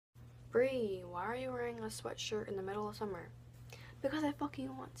Bree, why are you wearing a sweatshirt in the middle of summer? Because I fucking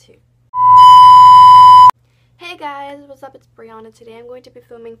want to. Hey guys, what's up? It's Brianna. Today I'm going to be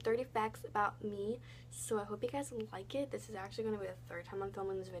filming 30 facts about me, so I hope you guys like it. This is actually going to be the third time I'm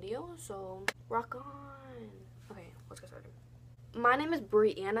filming this video, so rock on. Okay, let's get started. My name is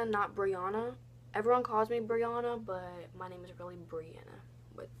Brianna, not Brianna. Everyone calls me Brianna, but my name is really Brianna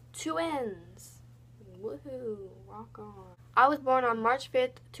with two N's. Woohoo, rock on. I was born on March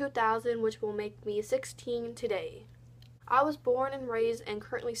 5th, 2000, which will make me 16 today. I was born and raised and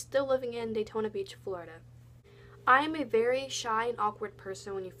currently still living in Daytona Beach, Florida. I am a very shy and awkward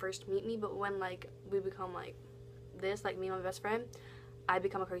person when you first meet me, but when we become this, me and my best friend, I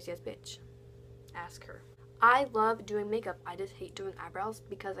become a crazy ass bitch. Ask her. I love doing makeup. I just hate doing eyebrows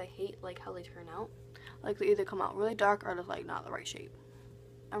because I hate how they turn out. They either come out really dark or just not the right shape.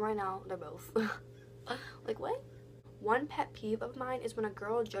 And right now they're both. What? One pet peeve of mine is when a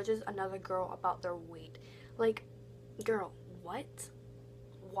girl judges another girl about their weight. Girl, what?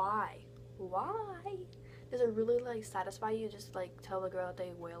 Why? Does it really satisfy you just tell the girl that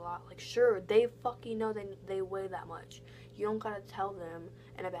they weigh a lot? Sure, they fucking know they weigh that much. You don't gotta tell them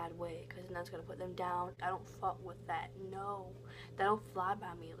in a bad way, because then that's gonna put them down. I don't fuck with that. No, that don't fly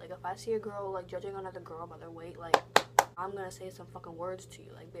by me. If I see a girl judging another girl by their weight, I'm gonna say some fucking words to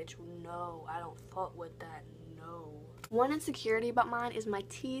you. Bitch, no, I don't fuck with that. No. One insecurity about mine is my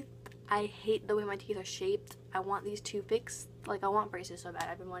teeth. I hate the way my teeth are shaped. I want these two fixed. I want braces so bad.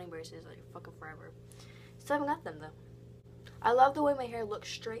 I've been wanting braces fucking forever. Still haven't got them though. I love the way my hair looks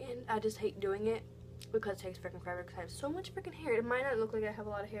straightened. I just hate doing it because it takes freaking forever because I have so much freaking hair. It might not look like I have a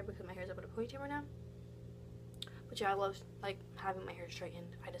lot of hair because my hair's up in a ponytail right now. But yeah, I love having my hair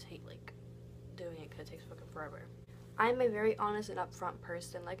straightened. I just hate doing it because it takes fucking forever. I'm a very honest and upfront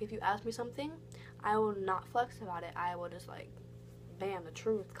person. If you ask me something, I will not flex about it. I will just bam, the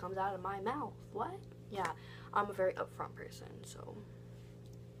truth comes out of my mouth. What? Yeah, I'm a very upfront person, so.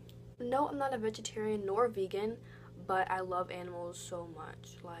 No, I'm not a vegetarian nor vegan, but I love animals so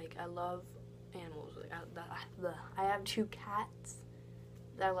much. I love animals. I have two cats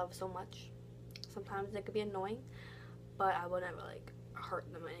that I love so much. Sometimes they could be annoying, but I would never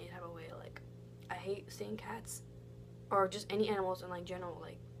hurt them in any type of way. I hate seeing cats or just any animals in general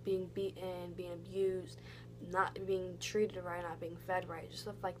being beaten, being abused, not being treated right, not being fed right, just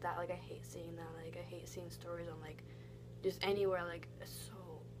stuff like that. I hate seeing that. I hate seeing stories on just anywhere. It's so.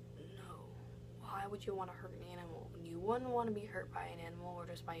 Why would you want to hurt an animal? You wouldn't want to be hurt by an animal or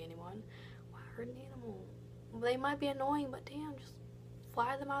just by anyone. Why hurt an animal? They might be annoying, but damn, just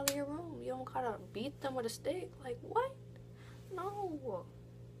fly them out of your room. You don't gotta beat them with a stick. What? No.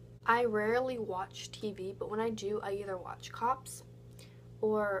 I rarely watch TV, but when I do, I either watch Cops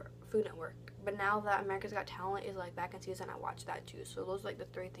or Food Network. But now that America's Got Talent is back in season, I watch that too. So those are the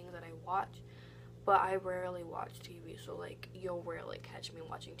three things that I watch. But I rarely watch TV, so you'll rarely catch me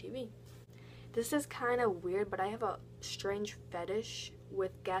watching TV. This is kind of weird, but I have a strange fetish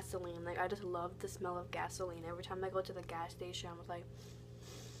with gasoline. I just love the smell of gasoline. Every time I go to the gas station, I'm like,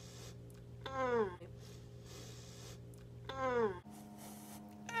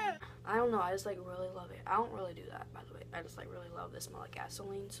 I don't know, I just really love it. I don't really do that, by the way. I just really love the smell of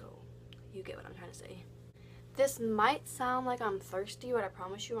gasoline, so you get what I'm trying to say. This might sound like I'm thirsty, but I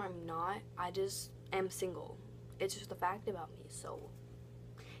promise you I'm not. I just am single. It's just a fact about me, so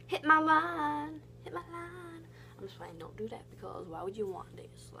hit my line, hit my line. I'm just playing, don't do that, because why would you want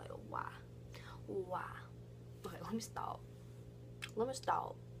this? Why? Okay, let me stop.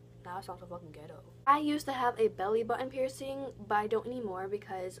 Now it sounds so fucking ghetto. I used to have a belly button piercing, but I don't anymore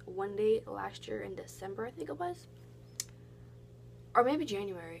because one day last year in December, I think it was, or maybe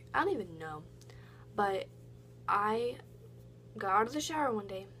January, I don't even know, but I got out of the shower one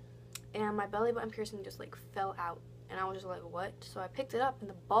day and my belly button piercing just fell out. And I was just what? So I picked it up and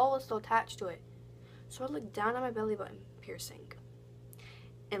the ball was still attached to it. So I looked down at my belly button piercing.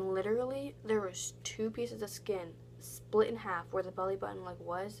 And literally there was two pieces of skin split in half where the belly button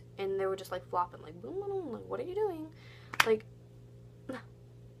was. And they were just flopping boom, boom, boom. What are you doing? It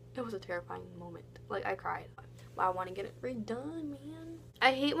was a terrifying moment. I cried. But I want to get it redone, man.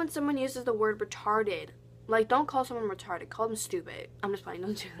 I hate when someone uses the word retarded. Don't call someone retarded. Call them stupid. I'm just playing.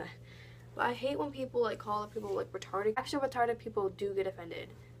 Don't do that. But I hate when people call people retarded. Actually, retarded people do get offended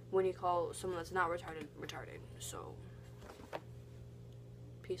when you call someone that's not retarded retarded. So,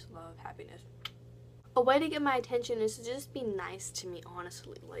 peace, love, happiness. A way to get my attention is to just be nice to me,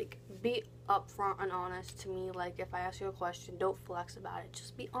 honestly. Be upfront and honest to me. If I ask you a question, don't flex about it.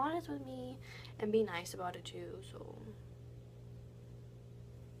 Just be honest with me and be nice about it too. So,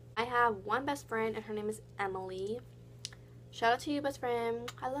 I have one best friend and her name is Emily. Shout out to you, best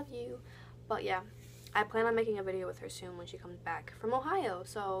friend. I love you. But yeah, I plan on making a video with her soon when she comes back from Ohio.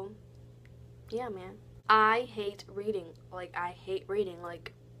 So yeah, man. I hate reading. Like, I hate reading.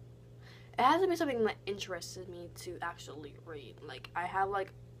 Like, it has to be something that interested me to actually read. Like, I have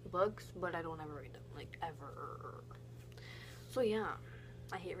like books, but I don't ever read them. Like, ever. So yeah,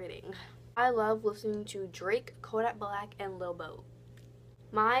 I hate reading. I love listening to Drake, Kodak Black, and Lil Bo.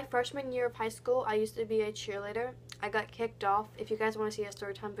 My freshman year of high school, I used to be a cheerleader. I got kicked off. If you guys want to see a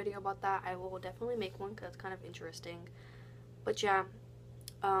story time video about that, I will definitely make one because it's kind of interesting. But yeah,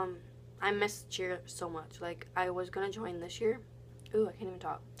 I miss cheer so much. Like, I was going to join this year. Ooh, I can't even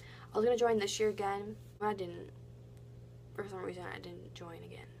talk. I was going to join this year again, but I didn't. For some reason, I didn't join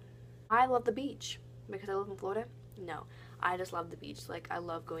again. I love the beach because I live in Florida. No, I just love the beach. Like, I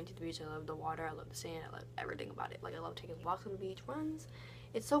love going to the beach. I love the water. I love the sand. I love everything about it. Like, I love taking walks on the beach, runs.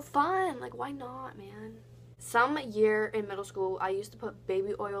 It's so fun. Like, why not, man? Some year in middle school, I used to put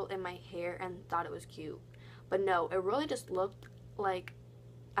baby oil in my hair and thought it was cute. But no, it really just looked like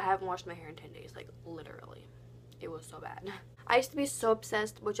I haven't washed my hair in 10 days. Like, literally. It was so bad. I used to be so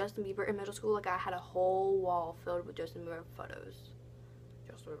obsessed with Justin Bieber in middle school. Like, I had a whole wall filled with Justin Bieber photos.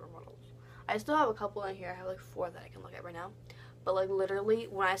 Justin Bieber models. I still have a couple in here. I have like 4 that I can look at right now. But like, literally,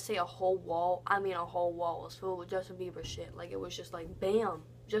 when I say a whole wall, I mean a whole wall was filled with Justin Bieber shit. Like, it was just like, bam,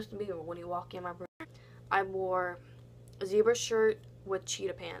 Justin Bieber when he walked in my room. I wore a zebra shirt with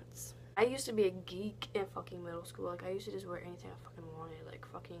cheetah pants. I used to be a geek in fucking middle school. Like, I used to just wear anything I fucking wanted. Like,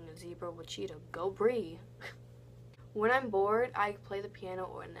 fucking a zebra with cheetah. Go Bree. When I'm bored, I play the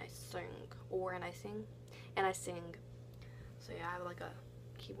piano and I sing. And I sing. So yeah, I have like a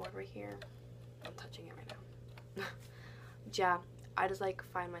keyboard right here. I'm touching it right now. Yeah, I just like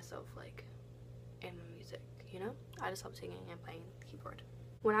find myself like in music, you know? I just love singing and playing the keyboard.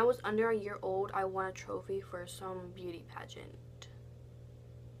 When I was under a year old, I won a trophy for some beauty pageant.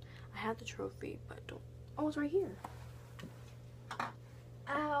 I have the trophy, but don't. Oh, it's right here.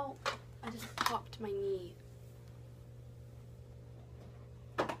 Ow! I just popped my knee.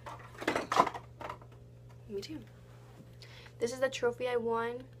 Me too. This is the trophy I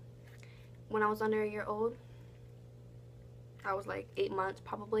won when I was under a year old. I was like 8 months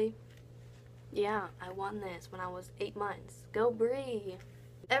probably. Yeah, I won this when I was 8 months. Go Bree!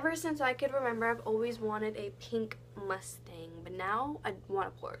 Ever since I could remember, I've always wanted a pink Mustang. But now I want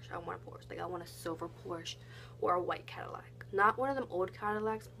a Porsche. I want a Porsche. Like, I want a silver Porsche or a white Cadillac. Not one of them old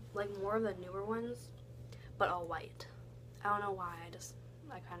Cadillacs, like more of the newer ones, but all white. I don't know why.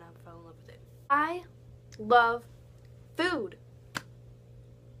 I kind of fell in love with it. I love food.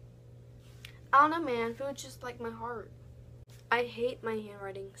 I don't know, man. Food's just like my heart. I hate my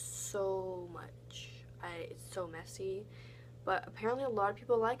handwriting so much. It's so messy. But apparently a lot of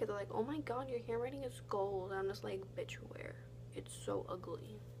people like it. They're like, oh my god, your handwriting is gold. And I'm just like, bitch, where? It's so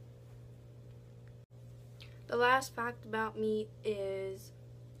ugly. The last fact about me is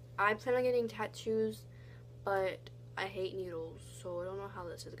I plan on getting tattoos, but I hate needles. So I don't know how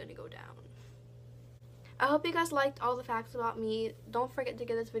this is going to go down. I hope you guys liked all the facts about me. Don't forget to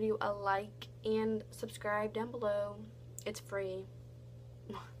give this video a like and subscribe down below. It's free.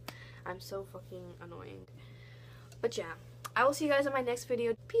 I'm so fucking annoying. But yeah, I will see you guys in my next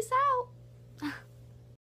video. Peace out.